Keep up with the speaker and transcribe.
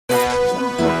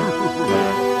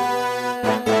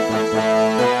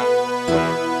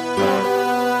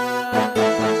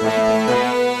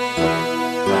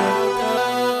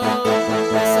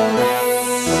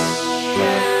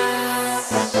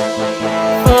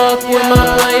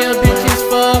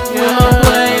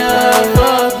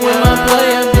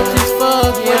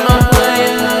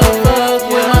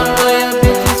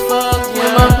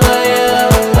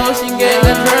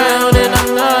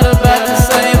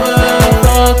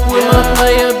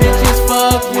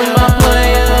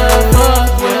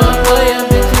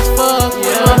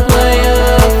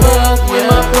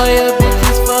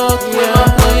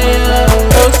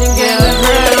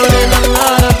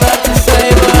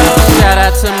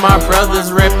my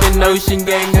brothers reppin' Ocean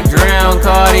Gang to drown.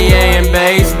 Cartier and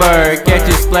Baseburg, catch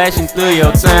it splashing through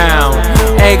your town.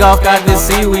 Egg off got the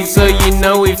seaweed, so you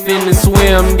know we finna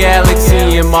swim.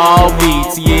 Galaxy and all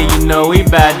beats, yeah, you know we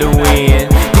bout to win.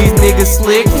 These niggas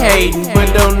slick hating,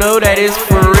 but don't know that it's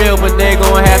for real. But they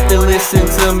gon' have to listen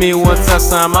to me once I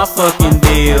sign my fucking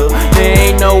deal. There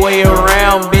ain't no way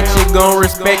around, bitch, you gon'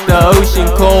 respect the ocean.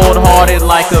 Cold-hearted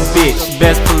like a bitch,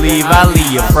 best believe I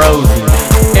leave you frozen.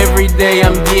 Every day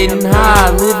I'm getting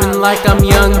high, living like I'm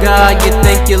young God. You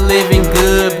think you're living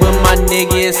good, but my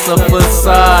nigga, it's a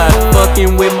facade.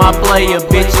 Fucking with my player,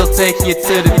 bitch, I'll take you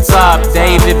to the top.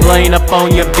 David Blaine up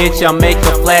on your bitch, I'll make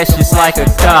her flash just like a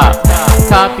cop.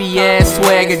 Copy ass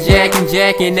swagger,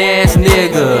 jacking ass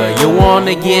nigga. You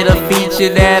wanna get a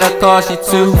feature that'll cost you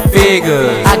 2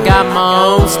 figures. I got my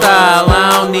own style,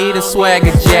 I don't need a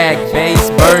swagger jack. Bass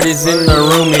bird is in the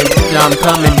room and I'm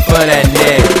coming for that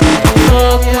neck.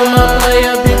 Fuck with my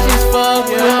player, bitches, fuck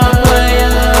with my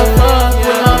player. Fuck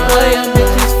with my player,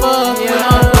 bitches, fuck with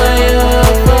my player.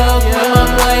 Fuck with my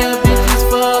player, bitches,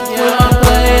 fuck with my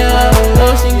player.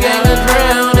 Ocean Gang to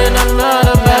drown and I'm not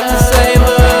about to save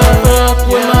her.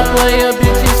 Fuck with my player,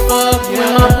 bitches, fuck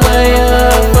with my player.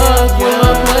 Fuck with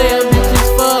my player, bitches,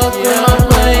 fuck with my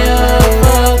player.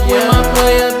 Fuck with my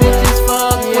player, bitches,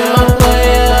 fuck with my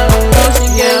player.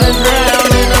 Ocean Gang to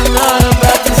drown and I'm not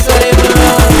about to save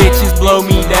her. Bitches blow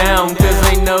me down cause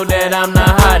they know that I'm the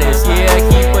hottest. Yeah, I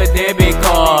keep a debit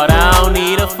card, I don't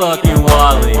need a fucking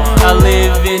wallet. I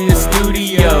live in the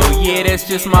studio, yeah, that's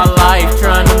just my life.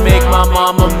 Trying to make my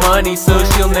mama money so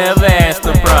she'll never ask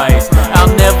the price.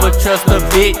 I'll never trust a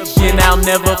bitch and I'll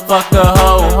never fuck a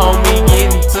hoe. Homie,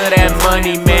 getting to that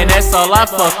money, man, that's all I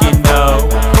fucking know.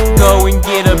 Go and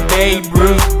get a Babe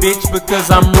Ruth, bitch,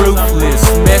 because I'm ruthless.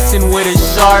 Messing with a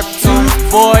sharp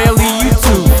tooth, boy, I'll leave you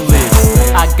toothless.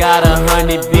 I got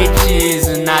 100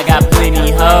 bitches and I got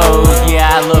plenty hoes. Yeah,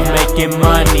 I love making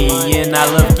money and I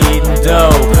love getting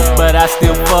dough, but I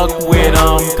still fuck with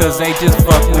them cause they just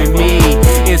fuck with me.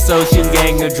 It's Ocean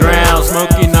Gang to drown,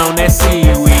 smoking on that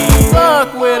seaweed.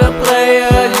 Fuck with a player,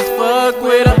 just fuck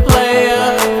with a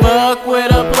player. Fuck with